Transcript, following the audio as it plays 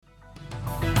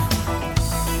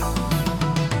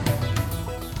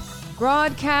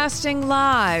Broadcasting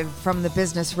live from the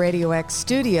Business Radio X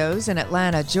studios in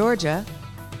Atlanta, Georgia,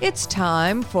 it's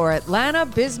time for Atlanta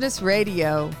Business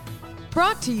Radio.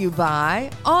 Brought to you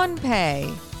by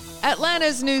OnPay,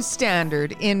 Atlanta's new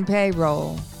standard in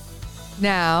payroll.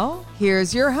 Now,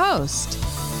 here's your host.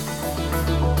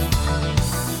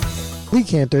 Lee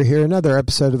Cantor here, another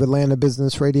episode of Atlanta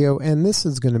Business Radio, and this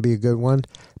is going to be a good one.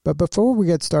 But before we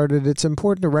get started, it's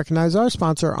important to recognize our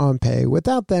sponsor, OnPay.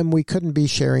 Without them, we couldn't be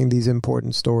sharing these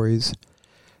important stories.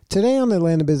 Today on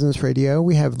Atlanta Business Radio,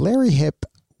 we have Larry Hipp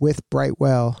with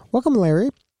Brightwell. Welcome, Larry.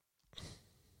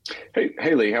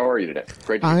 Hey, Lee, how are you today?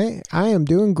 Great. I am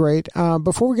doing great.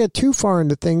 Before we get too far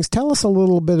into things, tell us a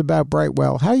little bit about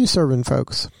Brightwell. How are you serving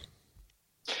folks?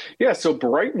 Yeah, so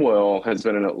Brightwell has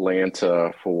been in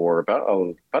Atlanta for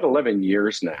about 11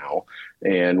 years now,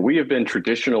 and we have been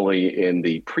traditionally in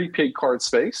the prepaid card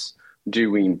space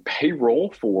doing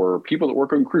payroll for people that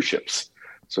work on cruise ships.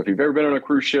 So if you've ever been on a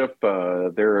cruise ship,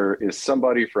 there is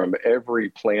somebody from every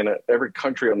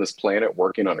country on this planet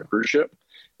working on a cruise ship.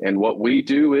 And what we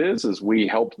do is we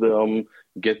help them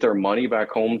get their money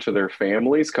back home to their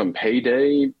families come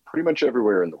payday pretty much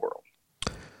everywhere in the world.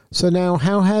 So now,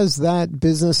 how has that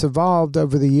business evolved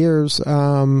over the years,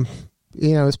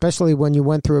 especially when you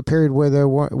went through a period where there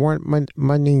weren't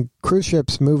many cruise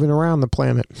ships moving around the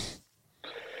planet?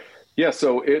 Yeah,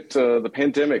 so the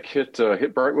pandemic hit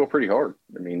Brightwell pretty hard.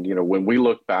 I mean, when we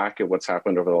look back at what's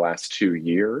happened over the last 2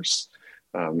 years,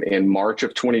 in March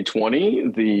of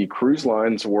 2020, the cruise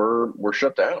lines were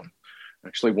shut down.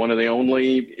 Actually, one of the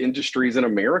only industries in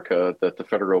America that the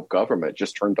federal government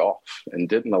just turned off and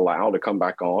didn't allow to come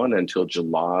back on until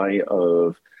July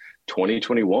of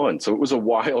 2021. So it was a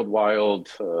wild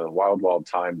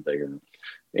time there.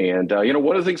 And,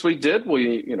 one of the things we did,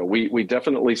 we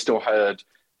definitely still had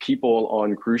people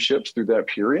on cruise ships through that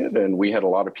period. And we had a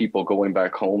lot of people going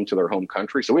back home to their home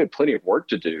country. So we had plenty of work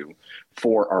to do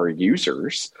for our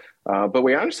users. But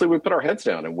we put our heads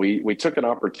down and we took an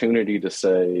opportunity to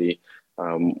say,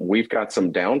 we've got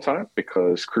some downtime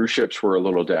because cruise ships were a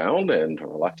little down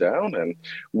or let down. And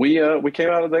we came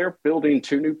out of there building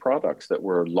 2 new products that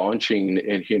we're launching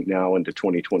now into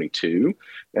 2022.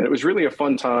 And it was really a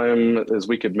fun time as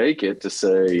we could make it to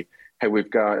say, hey,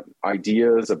 we've got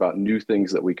ideas about new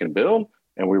things that we can build.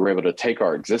 And we were able to take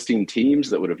our existing teams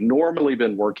that would have normally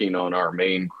been working on our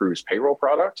main cruise payroll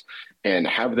product and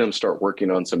have them start working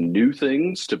on some new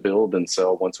things to build and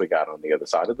sell once we got on the other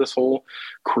side of this whole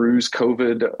cruise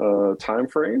COVID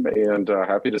timeframe. And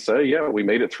happy to say, yeah, we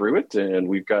made it through it. And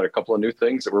we've got a couple of new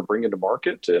things that we're bringing to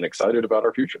market and excited about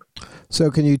our future.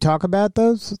 So can you talk about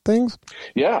those things?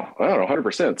 Yeah,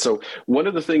 100%. So one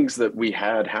of the things that we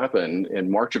had happen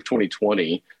in March of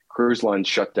 2020, cruise lines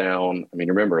shut down. I mean,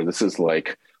 remember, this is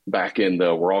like back in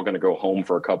we're all going to go home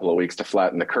for a couple of weeks to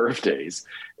flatten the curve days.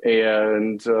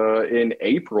 And in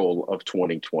April of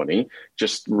 2020,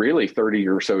 just really 30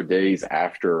 or so days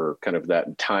after kind of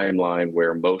that timeline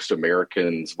where most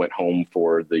Americans went home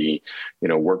for the,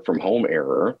 work from home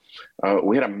era,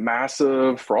 we had a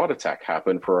massive fraud attack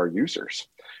happen for our users.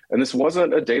 And this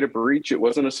wasn't a data breach. It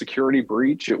wasn't a security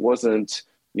breach. It wasn't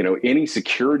any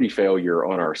security failure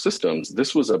on our systems.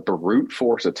 This was a brute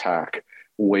force attack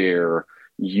where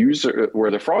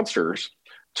the fraudsters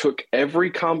took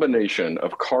every combination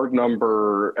of card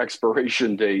number,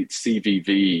 expiration date,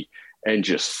 CVV, and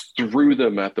just threw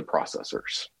them at the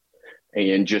processors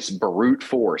and just brute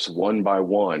force one by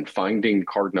one, finding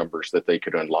card numbers that they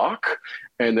could unlock.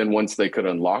 And then once they could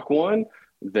unlock one,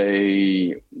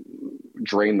 they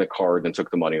drained the card and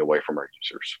took the money away from our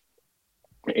users.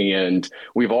 And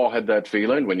we've all had that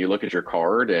feeling when you look at your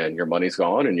card and your money's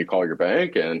gone and you call your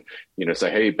bank and,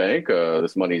 say, hey, bank,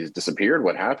 this money's disappeared.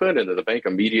 What happened? And then the bank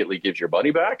immediately gives your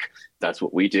money back. That's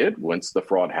what we did. Once the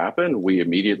fraud happened, we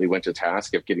immediately went to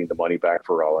task of getting the money back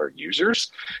for all our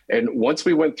users. And once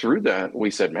we went through that,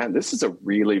 we said, man, this is a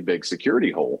really big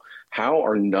security hole. How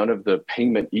are none of the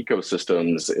payment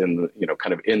ecosystems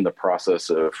in the process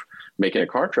of making a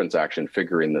card transaction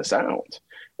figuring this out?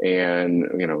 And,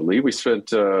 Lee, we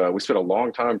spent a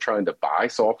long time trying to buy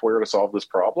software to solve this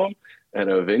problem and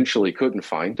eventually couldn't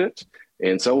find it.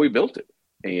 And so we built it.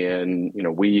 And,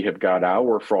 we have got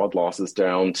our fraud losses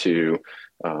down to,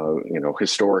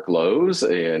 historic lows.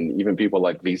 And even people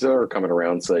like Visa are coming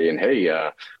around saying, hey,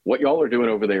 what y'all are doing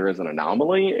over there is an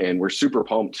anomaly. And we're super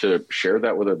pumped to share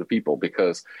that with other people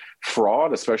because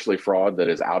fraud, especially fraud that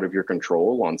is out of your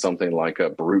control on something like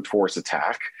a brute force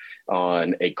attack,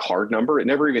 on a card number. It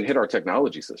never even hit our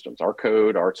technology systems. Our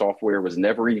code, our software was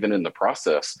never even in the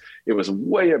process. It was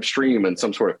way upstream in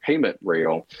some sort of payment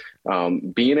rail.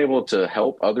 Being able to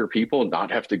help other people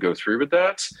not have to go through with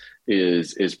that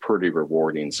is pretty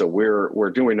rewarding. So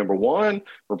we're doing, number one,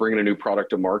 we're bringing a new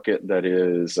product to market that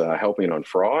is helping on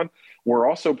fraud. We're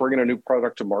also bringing a new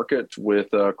product to market with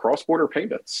cross-border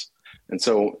payments. And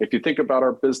so if you think about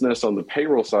our business on the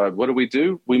payroll side, what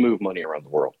do? We move money around the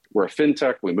world. We're a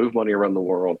fintech. We move money around the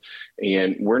world.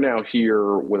 And we're now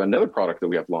here with another product that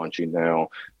we have launching now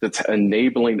that's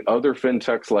enabling other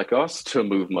fintechs like us to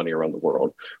move money around the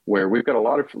world, where we've got a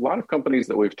lot of companies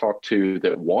that we've talked to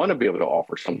that want to be able to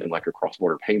offer something like a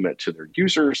cross-border payment to their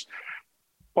users.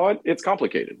 But it's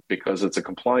complicated because it's a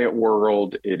compliant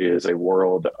world. It is a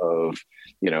world of,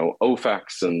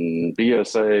 OFACs and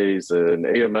BSAs and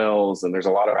AMLs, and there's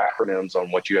a lot of acronyms on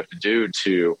what you have to do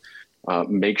to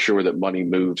make sure that money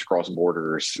moves cross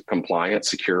borders, compliant,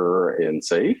 secure, and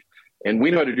safe. And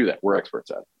we know how to do that. We're experts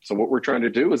at it. So what we're trying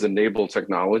to do is enable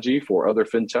technology for other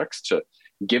fintechs to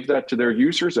give that to their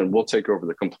users, and we'll take over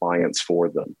the compliance for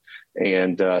them.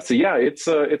 And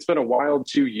it's been a wild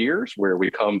 2 years where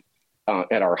we come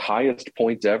at our highest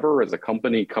point ever as a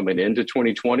company coming into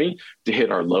 2020 to hit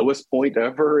our lowest point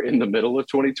ever in the middle of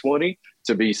 2020,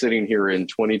 to be sitting here in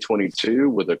 2022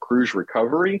 with a cruise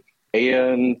recovery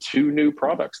and 2 new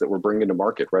products that we're bringing to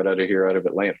market right out of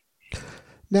Atlanta.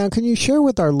 Now, can you share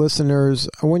with our listeners,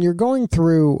 when you're going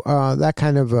through that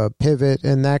kind of a pivot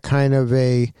and that kind of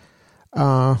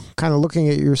looking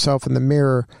at yourself in the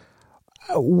mirror,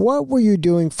 what were you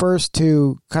doing first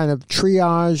to kind of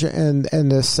triage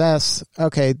and assess,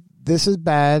 okay, this is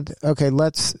bad. Okay,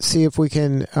 let's see if we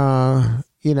can,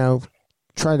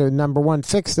 try to, number one,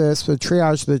 fix this, but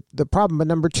triage the problem. But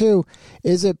number two,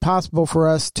 is it possible for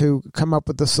us to come up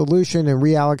with a solution and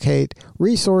reallocate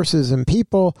resources and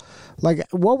people? Like,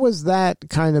 what was that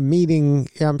kind of meeting?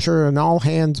 I'm sure an all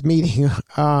hands meeting,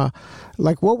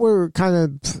 what were kind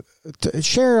of, to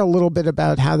share a little bit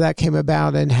about how that came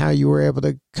about and how you were able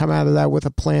to come out of that with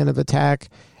a plan of attack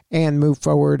and move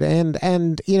forward and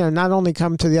not only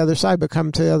come to the other side, but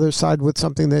come to the other side with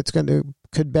something that's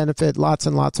could benefit lots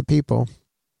and lots of people.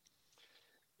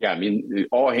 Yeah, I mean,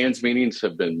 all hands meetings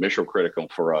have been mission critical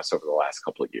for us over the last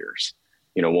couple of years.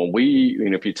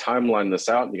 If you timeline this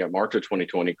out, you got March of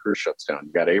 2020, cruise shuts down.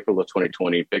 You got April of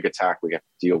 2020, big attack we have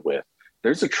to deal with.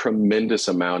 There's a tremendous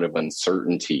amount of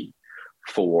uncertainty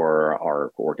for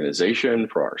our organization,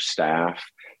 for our staff.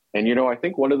 And, I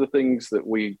think one of the things that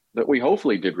we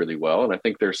hopefully did really well, and I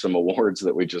think there's some awards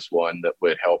that we just won that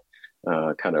would help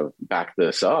kind of back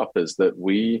this up, is that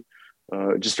we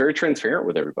just very transparent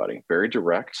with everybody, very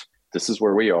direct. This is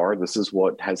where we are. This is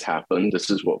what has happened. This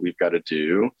is what we've got to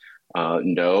do.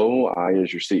 No, I,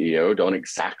 as your CEO, don't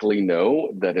exactly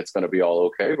know that it's going to be all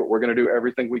okay, but we're going to do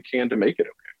everything we can to make it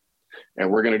okay. And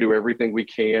we're going to do everything we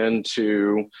can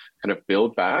to kind of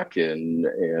build back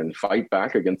and fight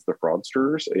back against the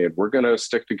fraudsters. And we're going to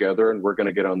stick together, and we're going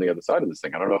to get on the other side of this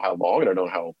thing. I don't know how long, and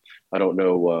I don't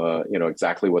know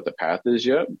exactly what the path is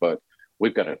yet, but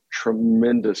we've got a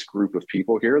tremendous group of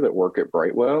people here that work at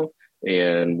Brightwell.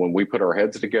 And when we put our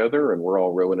heads together and we're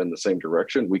all rowing in the same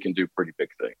direction, we can do pretty big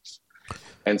things.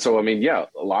 And so,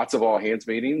 lots of all hands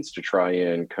meetings to try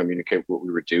and communicate what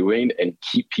we were doing and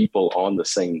keep people on the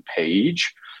same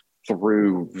page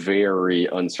through very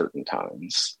uncertain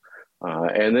times.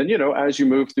 And then, as you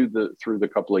move through the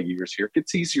couple of years here, it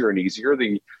gets easier and easier.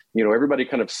 Everybody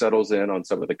kind of settles in on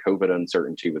some of the COVID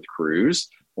uncertainty with cruise,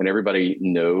 and everybody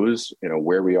knows,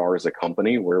 where we are as a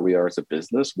company, where we are as a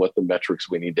business, what the metrics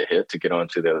we need to hit to get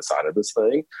onto the other side of this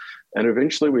thing. And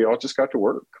eventually we all just got to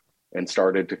work and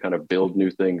started to kind of build new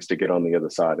things to get on the other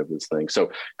side of this thing. So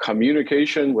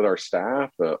communication with our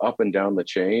staff up and down the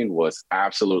chain was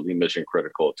absolutely mission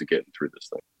critical to getting through this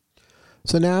thing.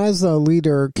 So now, as a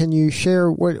leader, can you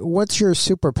share what's your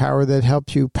superpower that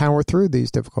helped you power through these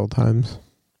difficult times?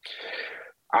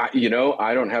 I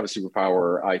don't have a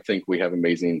superpower. I think we have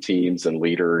amazing teams and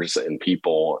leaders and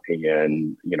people.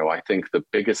 And, I think the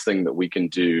biggest thing that we can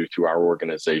do through our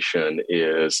organization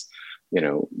is,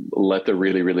 let the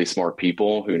really, really smart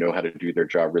people who know how to do their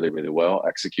job really, really well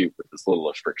execute with as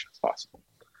little friction as possible.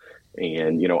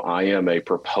 And, I am a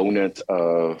proponent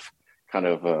of kind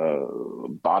of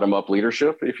bottom-up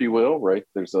leadership, if you will, right?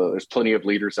 There's plenty of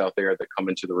leaders out there that come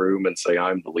into the room and say,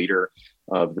 I'm the leader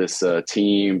of this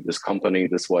team, this company,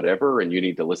 this whatever, and you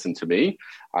need to listen to me.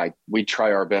 We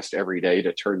try our best every day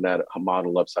to turn that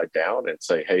model upside down and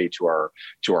say, hey, to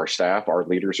our staff, our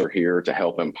leaders are here to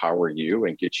help empower you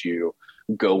and get you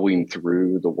going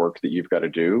through the work that you've got to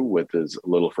do with as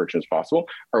little friction as possible.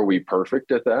 Are we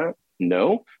perfect at that?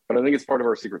 No, but I think it's part of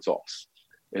our secret sauce.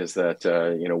 Is that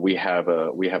we have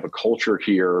a culture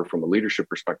here from a leadership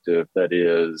perspective that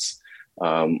is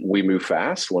we move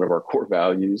fast. One of our core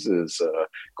values is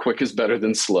quick is better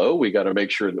than slow. We got to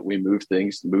make sure that we move through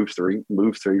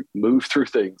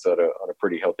things on a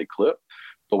pretty healthy clip.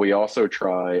 But we also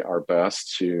try our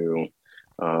best to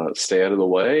stay out of the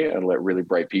way and let really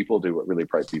bright people do what really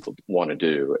bright people want to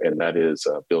do, and that is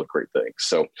build great things.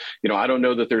 So, I don't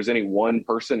know that there's any one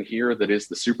person here that is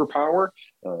the superpower.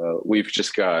 We've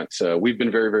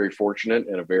been very, very fortunate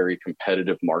in a very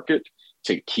competitive market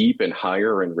to keep and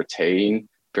hire and retain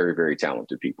very, very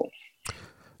talented people.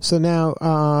 So now,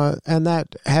 and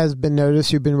that has been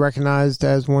noticed, you've been recognized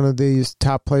as one of these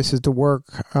top places to work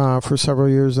for several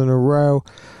years in a row.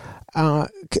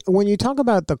 When you talk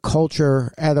about the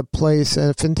culture at a place, at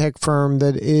a fintech firm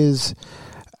that is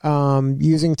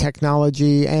using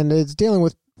technology and is dealing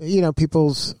with,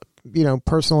 people's,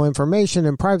 personal information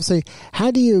and privacy,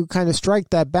 how do you kind of strike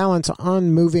that balance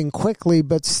on moving quickly,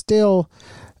 but still,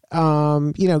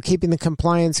 keeping the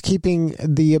compliance, keeping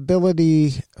the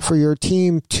ability for your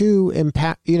team to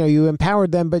empower, you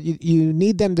empowered them, but you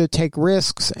need them to take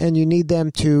risks and you need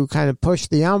them to kind of push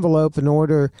the envelope in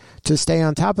order to stay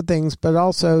on top of things. But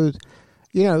also,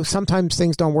 sometimes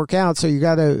things don't work out. So you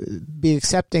got to be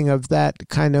accepting of that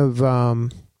kind of,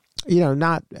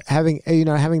 not having,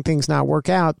 having things not work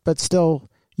out, but still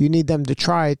you need them to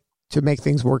try to make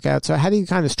things work out. So how do you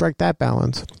kind of strike that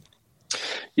balance?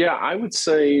 Yeah, I would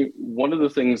say one of the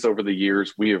things over the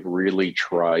years we have really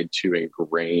tried to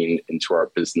ingrain into our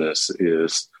business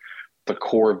is the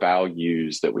core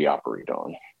values that we operate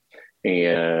on.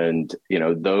 And,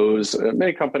 those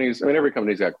many companies, every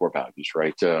company's got core values,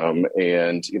 right?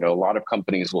 And a lot of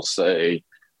companies will say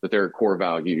that they're a core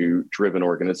value driven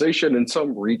organization, and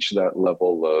some reach that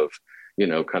level of,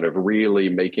 kind of really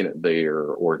making it there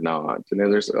or not. And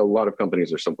then there's a lot of companies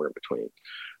that are somewhere in between.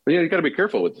 But you got to be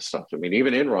careful with this stuff. I mean,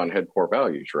 even Enron had core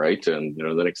values, right? And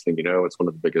the next thing it's one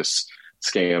of the biggest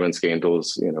scam and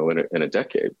scandals, in a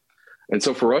decade. And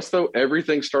so for us, though,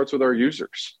 everything starts with our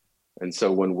users. And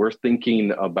so when we're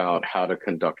thinking about how to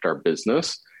conduct our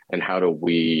business and how do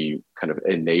we kind of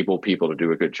enable people to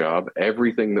do a good job,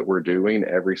 everything that we're doing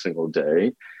every single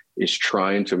day is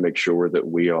trying to make sure that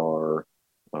we are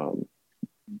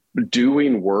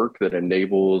doing work that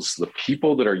enables the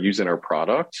people that are using our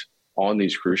product on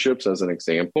these cruise ships, as an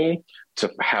example,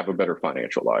 to have a better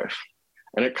financial life.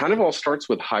 And it kind of all starts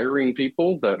with hiring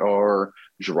people that are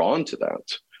drawn to that.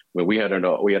 I mean, we had an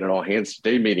all hands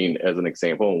day meeting as an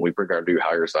example, and we bring our new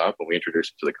hires up and we introduce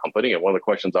them to the company. And one of the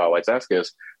questions I always ask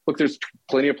is, look, there's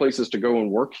plenty of places to go and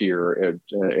work here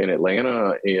in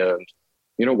Atlanta, and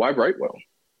why Brightwell?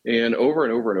 And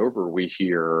over, we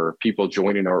hear people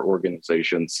joining our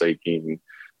organization saying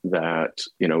that,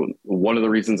 one of the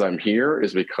reasons I'm here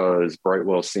is because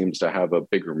Brightwell seems to have a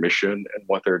bigger mission in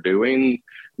what they're doing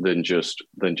than just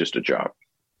a job.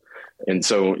 And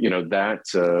so, that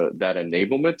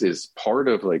enablement is part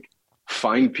of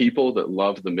find people that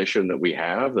love the mission that we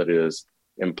have, that is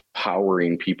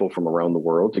empowering people from around the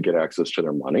world to get access to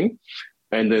their money.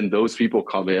 And then those people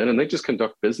come in and they just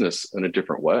conduct business in a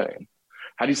different way.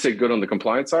 How do you say good on the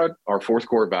compliance side? Our fourth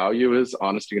core value is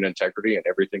honesty and integrity in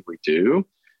everything we do.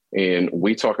 And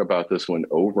we talk about this one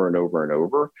over and over and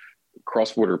over.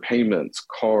 Cross-border payments,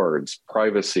 cards,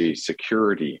 privacy,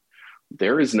 security.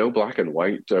 There is no black and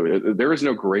white. There is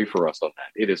no gray for us on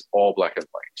that. It is all black and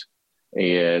white.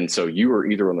 And so you are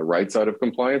either on the right side of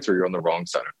compliance or you're on the wrong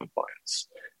side of compliance.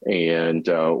 And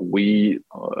we,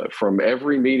 from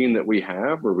every meeting that we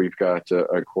have where we've got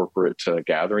a corporate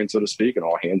gathering, so to speak, an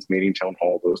all hands meeting, town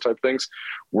hall, those type of things,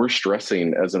 we're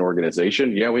stressing as an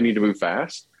organization, we need to move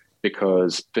fast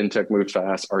because fintech moves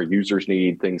fast. Our users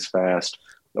need things fast.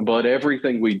 But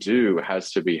everything we do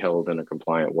has to be held in a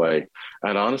compliant way.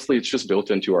 And honestly, it's just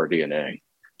built into our DNA.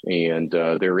 And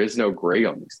there is no gray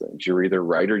on these things. You're either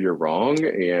right or you're wrong.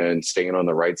 And staying on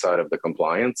the right side of the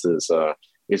compliance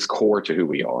is core to who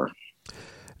we are.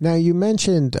 Now, you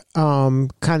mentioned kind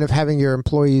of having your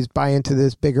employees buy into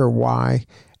this bigger why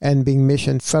and being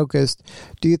mission focused.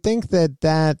 Do you think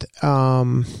that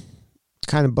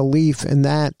kind of belief in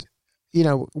that,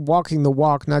 walking the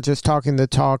walk, not just talking the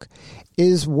talk,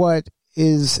 is what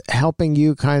is helping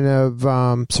you kind of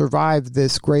survive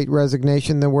this great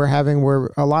resignation that we're having, where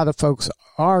a lot of folks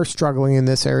are struggling in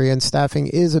this area and staffing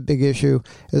is a big issue,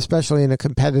 especially in a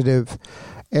competitive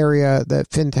area that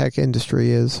fintech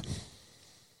industry is?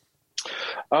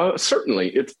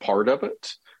 Certainly, it's part of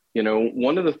it.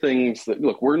 one of the things that,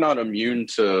 look, we're not immune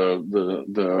to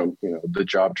the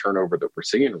job turnover that we're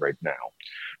seeing right now,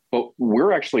 but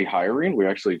we're actually hiring. We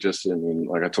actually just,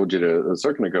 like I told you a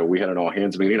second ago, we had an all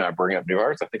hands meeting. I bring up new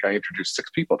hires. I think I introduced 6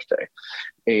 people today.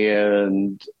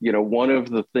 And, one of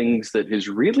the things that is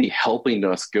really helping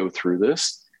us go through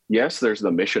this, yes, there's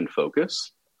the mission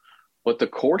focus, but the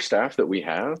core staff that we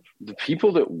have, the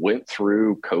people that went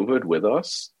through COVID with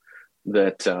us,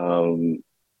 that,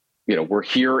 we're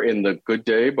here in the good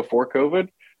day before COVID.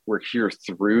 We're here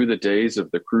through the days of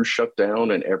the cruise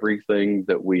shutdown and everything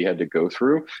that we had to go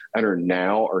through, and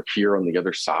are here on the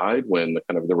other side when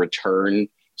the return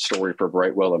story for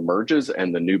Brightwell emerges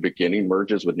and the new beginning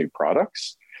merges with new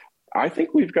products. I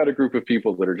think we've got a group of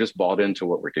people that are just bought into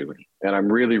what we're doing, and I'm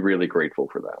really, really grateful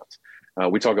for that.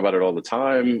 We talk about it all the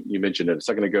time. You mentioned it a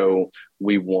second ago.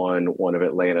 We won one of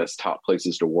Atlanta's top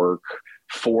places to work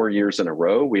 4 years in a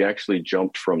row. We actually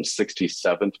jumped from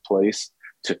 67th place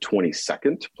to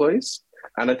 22nd place.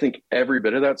 And I think every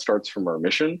bit of that starts from our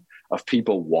mission of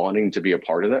people wanting to be a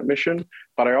part of that mission.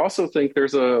 But I also think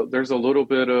there's a little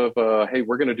bit of, hey,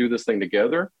 we're going to do this thing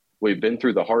together. We've been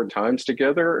through the hard times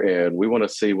together, and we want to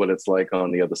see what it's like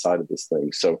on the other side of this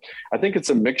thing. So I think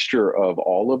it's a mixture of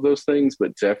all of those things,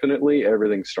 but definitely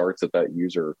everything starts at that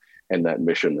user and that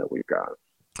mission that we've got.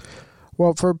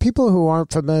 Well, for people who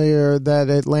aren't familiar, that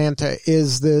Atlanta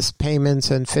is this payments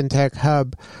and fintech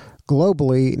hub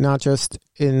globally, not just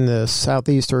in the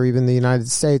Southeast or even the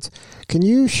United States. Can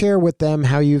you share with them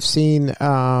how you've seen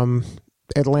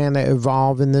Atlanta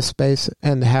evolve in this space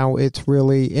and how it's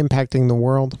really impacting the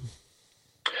world?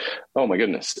 Oh my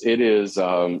goodness. It is,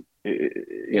 Atlanta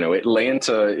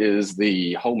is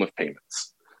the home of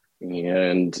payments.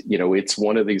 And, it's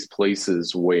one of these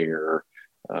places where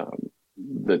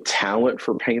the talent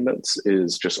for payments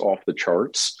is just off the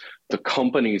charts. The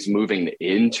companies moving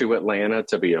into Atlanta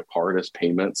to be a part of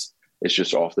payments is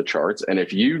just off the charts. And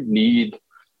if you need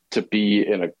to be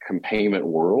in a payment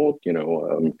world,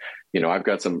 I've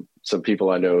got some people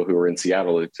I know who are in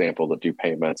Seattle, for example, that do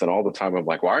payments. And all the time I'm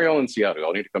like, why are y'all in Seattle?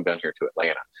 Y'all need to come down here to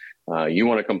Atlanta. You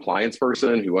want a compliance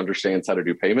person who understands how to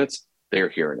do payments? They're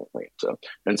here in Atlanta.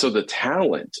 And so the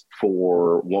talent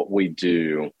for what we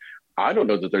do, I don't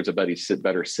know that there's a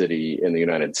better city in the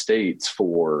United States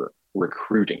for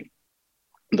recruiting.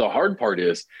 The hard part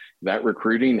is that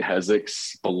recruiting has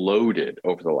exploded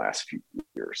over the last few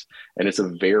years, and it's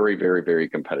a very, very, very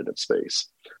competitive space.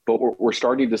 But what we're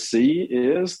starting to see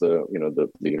is the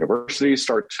universities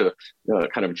start to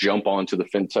kind of jump onto the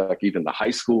fintech. Even the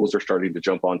high schools are starting to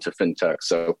jump onto fintech.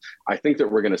 So I think that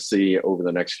we're going to see over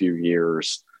the next few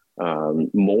years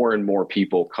more and more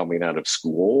people coming out of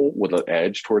school with an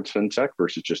edge towards fintech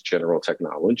versus just general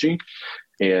technology.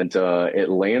 And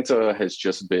Atlanta has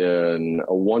just been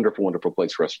a wonderful, wonderful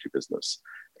place for us to do business.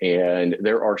 And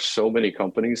there are so many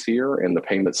companies here in the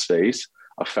payment space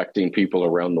affecting people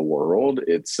around the world.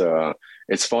 It's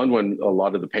fun when a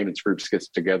lot of the payments groups gets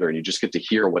together and you just get to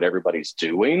hear what everybody's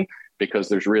doing, because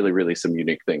there's really, really some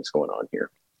unique things going on here.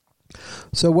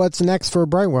 So what's next for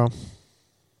Brightwell?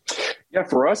 Yeah,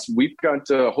 for us, we've got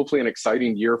hopefully an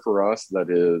exciting year for us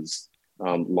that is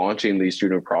launching these 2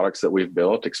 new products that we've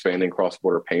built, expanding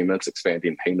cross-border payments,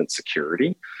 expanding payment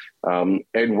security.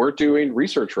 And we're doing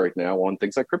research right now on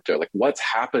things like crypto. Like what's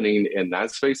happening in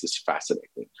that space is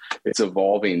fascinating. It's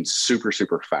evolving super,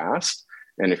 super fast.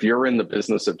 And if you're in the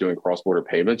business of doing cross-border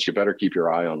payments, you better keep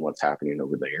your eye on what's happening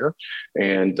over there.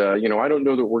 And, I don't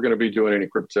know that we're going to be doing any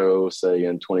crypto, say,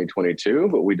 in 2022,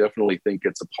 but we definitely think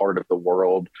it's a part of the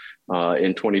world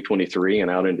in 2023 and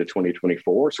out into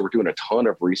 2024. So we're doing a ton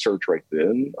of research right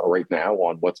now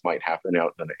on what might happen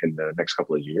out in the next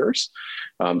couple of years.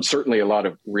 Certainly a lot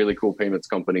of really cool payments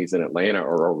companies in Atlanta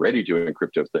are already doing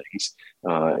crypto things.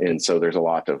 And so there's a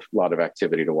lot of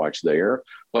activity to watch there.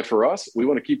 But for us, we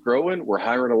want to keep growing. We're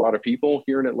hiring a lot of people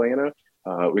here in Atlanta.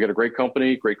 We got a great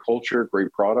company, great culture,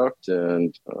 great product,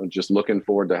 and just looking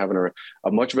forward to having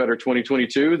a much better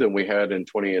 2022 than we had in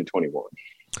 20 and 21.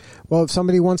 Well, if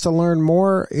somebody wants to learn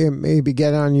more, maybe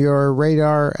get on your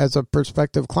radar as a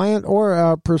prospective client or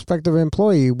a prospective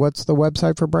employee, what's the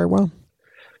website for Brightwell?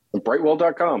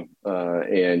 Brightwell.com.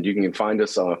 And you can find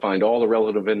us, find all the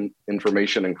relevant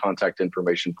information and contact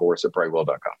information for us at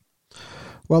Brightwell.com.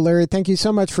 Well, Larry, thank you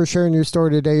so much for sharing your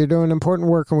story today. You're doing important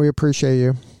work, and we appreciate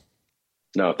you.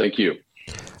 No, thank you.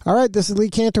 All right, this is Lee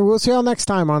Cantor. We'll see y'all next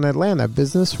time on Atlanta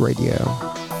Business Radio.